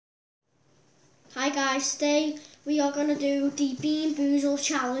Hi guys, today we are going to do the bean boozle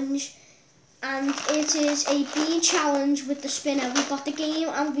challenge, and it is a bean challenge with the spinner. We've got the game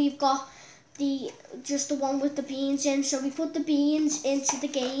and we've got just the one with the beans in, so we put the beans into the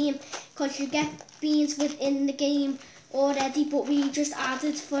game because you get beans within the game already, but we just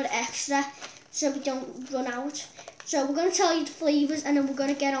added for extra so we don't run out. So we're going to tell you the flavours and then we're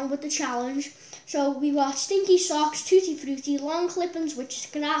going to get on with the challenge. So we got stinky socks, tutti frutti, long clippings, which is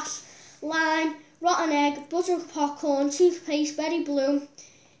grass, lime, rotten egg, butter popcorn, toothpaste, berry blue,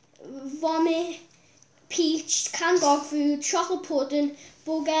 vomit, peach, canned dog food, chocolate pudding,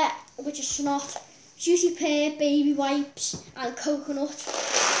 bugger, which is snot, juicy pear, baby wipes, and coconut.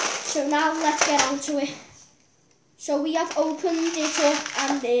 So now let's get on to it. So we have opened it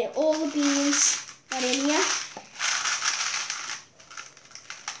up and all the beans are in here.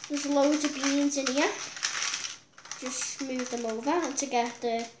 There's loads of beans in here. Just move them over to get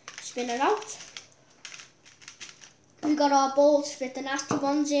the spinner out. We've got our bowl to spit the nasty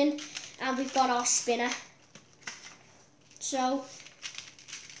ones in, and we've got our spinner. So,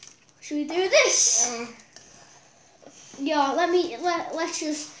 should we do this? Yeah, let's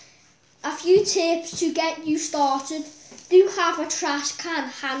just, a few tips to get you started. Do have a trash can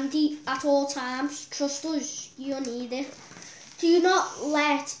handy at all times. Trust us, you'll need it. Do not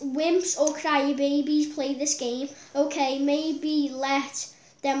let wimps or crybabies play this game. Okay, maybe let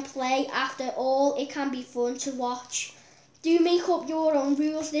them play. After all, it can be fun to watch. Do make up your own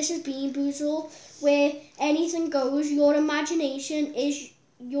rules. This is Bean Boozled, where anything goes. Your imagination is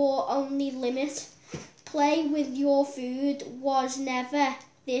your only limit. Play with your food was never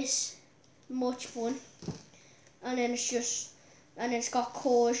this much fun. And then it's got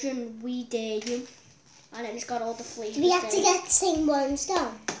caution, we dare you. And then it's got all the flavours. Do we have to get the same ones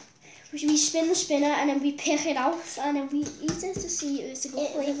down? We spin the spinner and then we pick it out and then we eat it to see if it's a good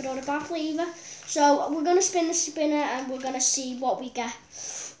flavour or a bad flavour. So we're going to spin the spinner and we're going to see what we get.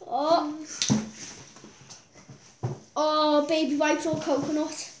 Oh, baby wipes or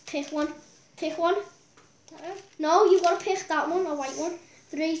coconut. Pick one. Pick one. No, you've got to pick that one, a white one.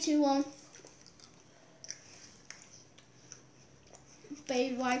 3, 2, 1.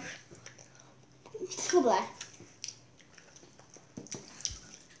 Baby wipe. Come on.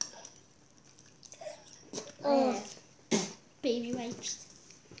 Oh, baby wipes.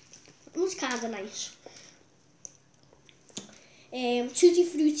 It was kind of nice. Tutti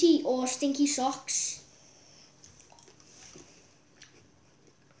frutti or stinky socks.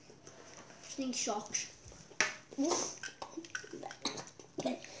 Stinky socks.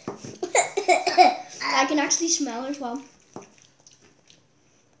 I can actually smell as well.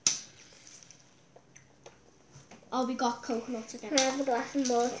 Oh, we got coconut again. Can I have a glass of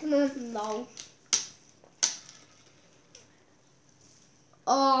water, Mum? No.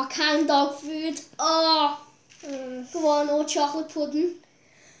 Oh, canned dog food. Oh, come on, or chocolate pudding.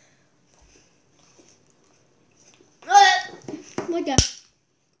 My God.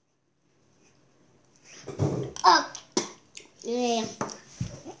 Oh, yeah.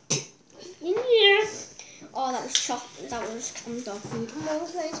 Yeah. Oh, that was chocolate. That was canned dog food. Mum,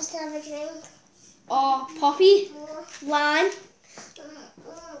 can I just have a drink? Oh, poppy, lime.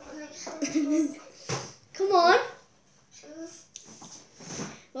 Come on.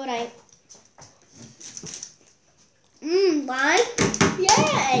 All right. Lime.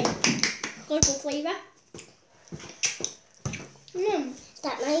 Yay. Got a good flavour. Is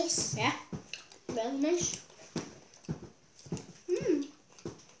that nice? Yeah. Really nice. Yeah.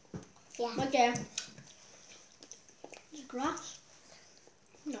 Okay. Is it grass?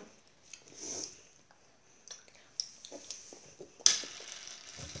 No.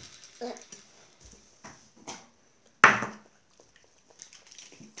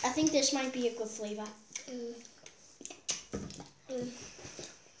 I think this might be a good flavour.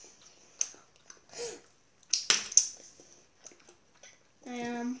 I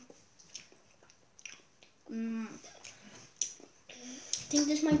think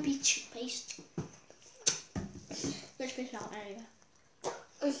this might be toothpaste. Let's pick it out anyway.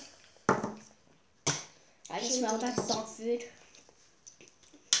 I can smell that dog food.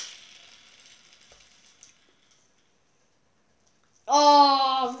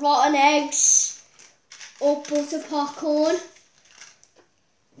 Oh, rotten eggs or butter popcorn.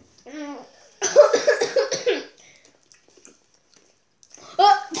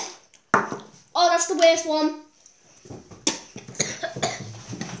 Oh, that's the worst one.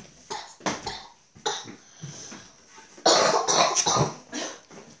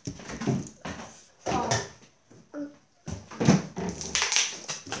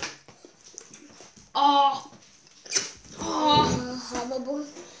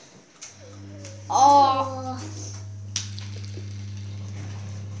 Oh.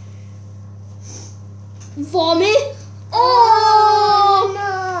 Vomit. Oh.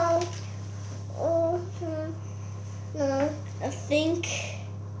 No. Oh. No. I think.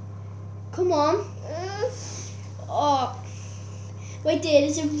 Come on. Oh. Wait there,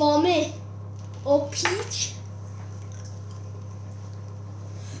 is it vomit or peach?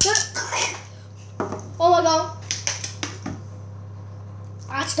 Oh my god.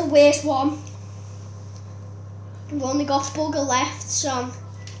 That's the worst one. We've only got bugger left, so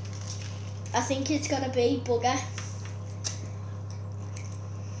I think it's gonna be bugger.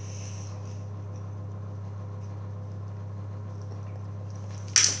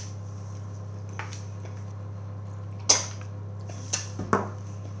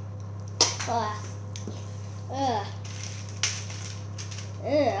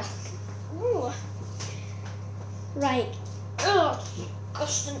 Ooh. Right.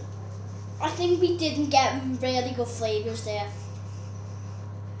 Disgusting. I think we didn't get really good flavours there.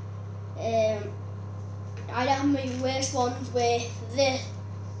 I reckon my worst ones were the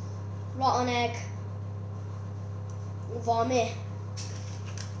rotten egg, vomit.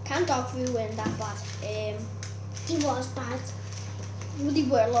 Can't dog food weren't that bad. He was bad. They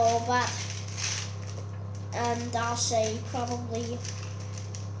were a little bad. And I'll say probably,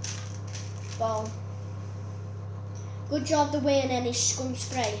 well, good job to wearing any skunk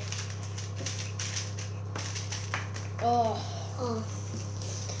spray. Oh.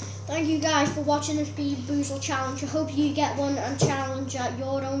 Thank you guys for watching this Bean Boozled challenge. I hope you get one and challenge at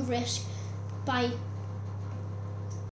your own risk. Bye.